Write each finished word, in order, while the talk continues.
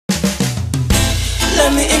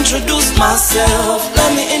let me introduce myself.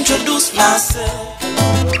 Let me introduce myself.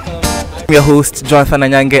 I'm your host, Jonathan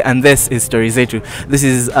Anyange, and this is Story Zetu. This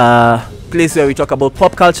is a place where we talk about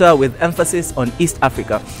pop culture with emphasis on East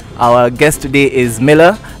Africa. Our guest today is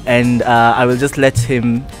Miller, and I will just let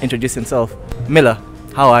him introduce himself. Miller,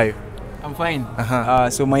 how are you? I'm fine.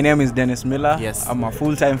 So my name is Dennis Miller. Yes. I'm a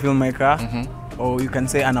full-time filmmaker, or you can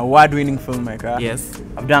say an award-winning filmmaker. Yes.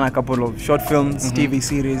 I've done a couple of short films, TV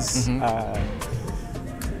series.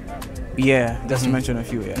 Just to mention a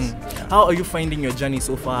few. Yes. How are you finding your journey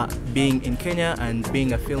so far, being in Kenya and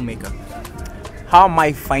being a filmmaker? How am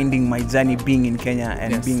I finding my journey being in Kenya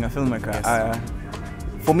and being a filmmaker? Yes.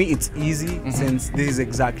 For me, it's easy since this is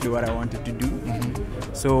exactly what I wanted to do.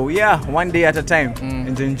 So yeah, one day at a time,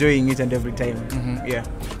 and enjoying it and every time. Yeah.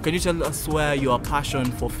 Can you tell us where your passion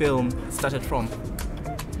for film started from?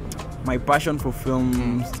 My passion for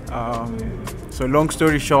films. So long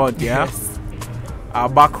story short, Yes.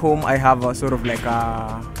 Back home, I have a sort of like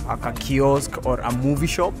a kiosk or a movie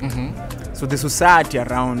shop. So the society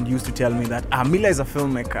around used to tell me that Mila is a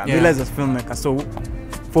filmmaker. Yeah. Mila is a filmmaker. So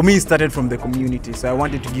for me, it started from the community. So I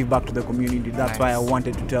wanted to give back to the community. That's why I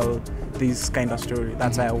wanted to tell this kind of story.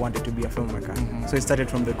 That's why I wanted to be a filmmaker. So it started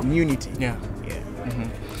from the community. Yeah.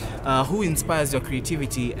 Who inspires your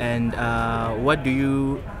creativity, and what do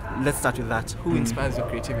you? Let's start with that. Who inspires your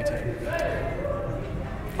creativity?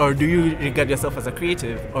 Or do you regard yourself as a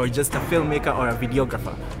creative, or just a filmmaker or a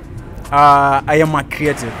videographer? I am a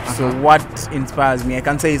creative. So what inspires me, I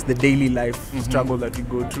can say, it's the daily life struggle that we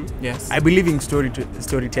go through. Yes. I believe in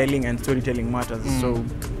storytelling, and storytelling matters. So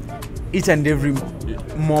each and every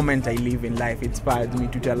moment I live in life inspires me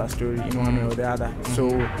to tell a story in one way or the other. So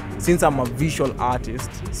since I'm a visual artist,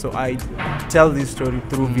 so I tell this story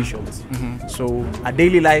through visuals. So a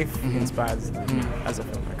daily life inspires me as a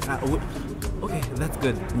filmmaker. Okay, that's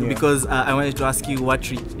good. Because I wanted to ask you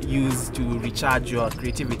what you use to recharge your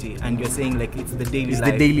creativity, and you're saying like it's the daily life.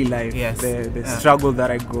 It's the daily life, yes. the struggle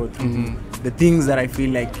that I go through, the things that I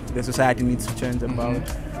feel like the society needs to change about,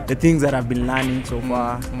 the things that I've been learning so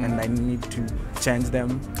far, and I need to change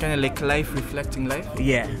them. Kind of like life reflecting life?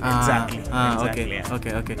 Yeah, exactly.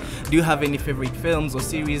 Okay. Do you have any favorite films or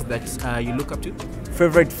series that you look up to?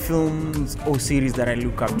 Favorite films or series that I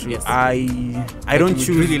look up to? Yes. I don't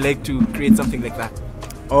choose. Really like to create something like that.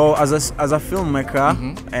 Oh, as a filmmaker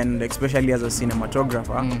and especially as a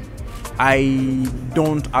cinematographer, I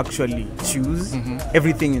don't actually choose.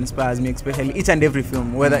 Everything inspires me, especially each and every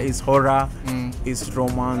film, whether it's horror, it's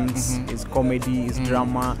romance, it's comedy, it's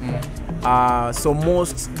drama. So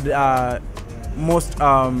most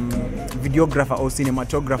videographer or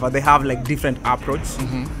cinematographer, they have like different approach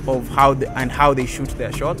of how they shoot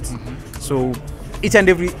their shots. So each and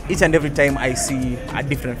every time I see a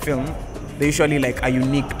different film, they usually like a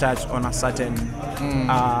unique touch on a certain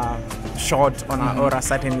shot or a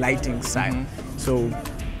certain lighting style. So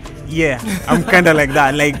yeah, I'm kind of like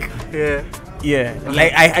that. Like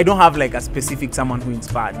like I don't have like a specific someone who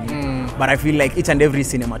inspired me, but I feel like each and every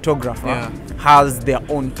cinematographer has their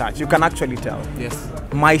own touch. You can actually tell. Yes.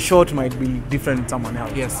 My shot might be different than someone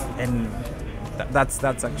else. Yes. And that's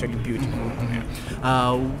actually beautiful.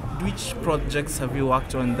 Which projects have you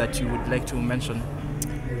worked on that you would like to mention?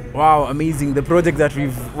 Wow, amazing. The project that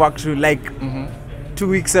we've worked through, like 2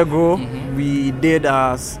 weeks ago, we did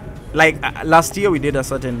last year we did a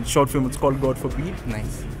certain short film. It's called God Forbid.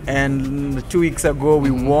 Nice. And 2 weeks ago we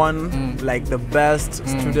won like the best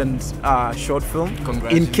student short film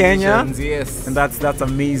in Kenya. Yes. And that's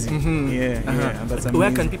amazing. That's amazing.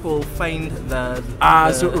 Where can people find the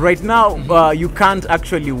so right now you can't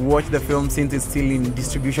actually watch the film since it's still in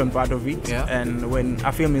distribution part of it. And when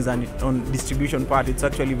a film is on distribution part, it's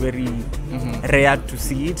actually very rare to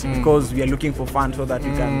see it, because we are looking for funds so that we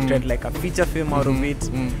can create like a feature film out of it.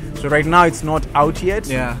 So right now it's not out yet.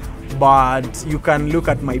 But you can look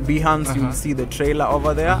at my Behance. You'll see the trailer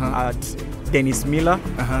over there at Dennis Miller.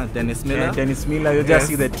 Dennis Miller. Dennis Miller. You'll just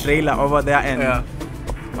see the trailer over there, and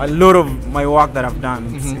a lot of my work that I've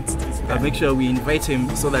done. It's make sure we invite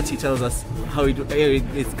him so that he tells us how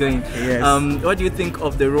it's going. Yes. What do you think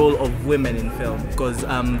of the role of women in film? Because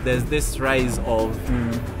there's this rise of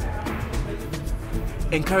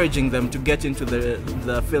encouraging them to get into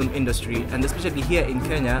the film industry, and especially here in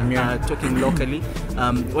Kenya, talking locally.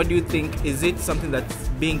 What do you think? Is it something that's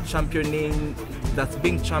being championed,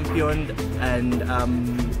 and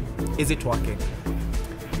is it working?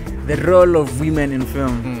 The role of women in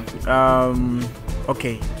film.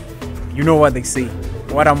 Okay, you know what they say,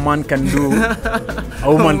 what a man can do,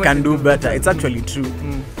 a woman can do better. It's actually true.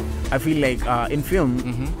 I feel like in film,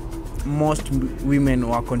 most women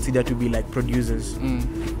were considered to be like producers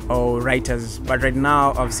or writers, but right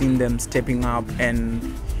now I've seen them stepping up and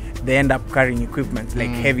they end up carrying equipment, like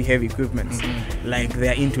heavy equipment. Like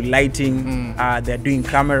they're into lighting, they're doing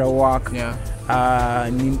camera work,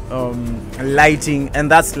 lighting,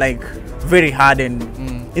 and that's like very hard and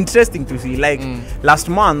interesting to see. Like last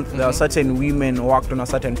month, there were certain women worked on a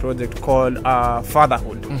certain project called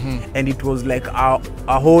Fatherhood, and it was like a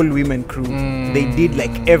whole women crew. They did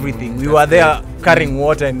like everything. We were there carrying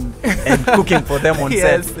water and cooking for them on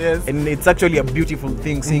set. And it's actually a beautiful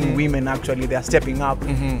thing seeing women actually they're stepping up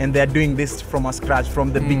and they're doing this from a scratch,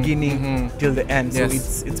 from the beginning till the end. So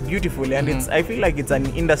it's beautiful, and I feel like it's an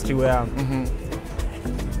industry where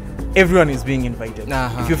everyone is being invited.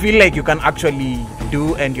 If you feel like you can actually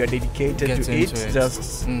do and you're dedicated to it,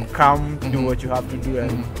 just come, do what you have to do,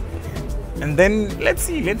 and then let's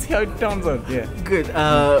see how it turns out. Good.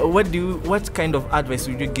 What kind of advice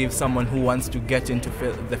would you give someone who wants to get into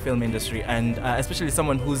the film industry, and especially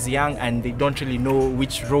someone who's young and they don't really know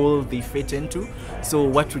which role they fit into? So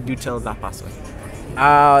what would you tell that person?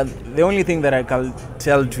 The only thing that I can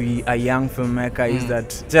tell to a young filmmaker is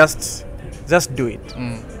that just do it.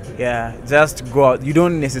 Just go out. You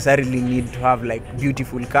don't necessarily need to have like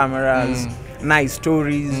beautiful cameras, nice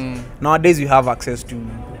stories. Nowadays you have access to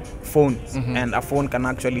phones, and a phone can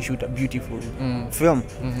actually shoot a beautiful film.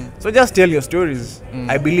 So just tell your stories.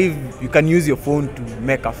 I believe you can use your phone to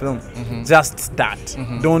make a film. Just start.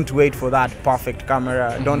 Don't wait for that perfect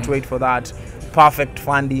camera. Don't wait for that perfect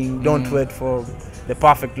funding. Don't wait for the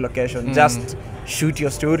perfect location. Just shoot your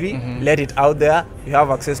story, let it out there. You have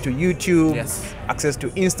access to YouTube, access to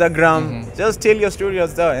Instagram. Just tell your story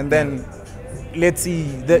as well, and then let's see.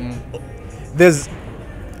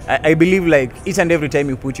 I believe like each and every time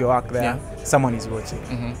you put your work there, someone is watching,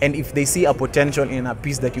 and if they see a potential in a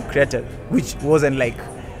piece that you created, which wasn't like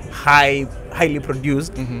highly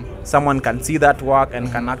produced, someone can see that work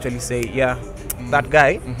and can actually say, that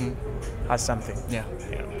guy has something.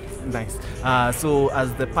 Nice. So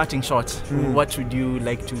as the parting shot, what would you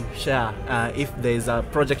like to share? If there's a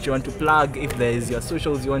project you want to plug, if there's your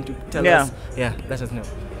socials you want to tell us, let us know.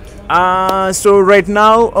 So right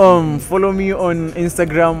now, follow me on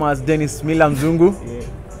Instagram as Dennis Milamzungu.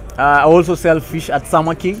 I also sell fish at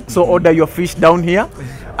Summer King, so order your fish down here.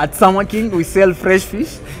 At Summer King, we sell fresh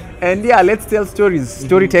fish. And let's tell stories.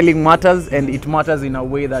 Storytelling matters, and it matters in a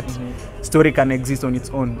way that story can exist on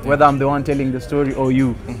its own, whether I'm the one telling the story or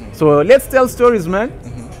you. So let's tell stories, man.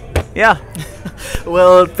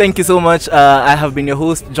 Well, thank you so much. I have been your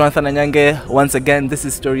host, Jonathan Anyange. Once again, this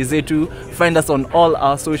is Story Zetu. Find us on all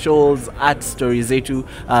our socials at Story Zetu,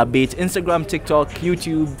 be it Instagram, TikTok,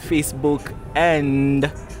 YouTube, Facebook, and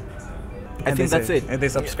I think that's it. And they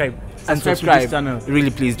subscribe. And subscribe. Really,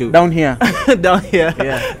 please do. Down here. Down here.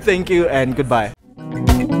 Thank you and goodbye.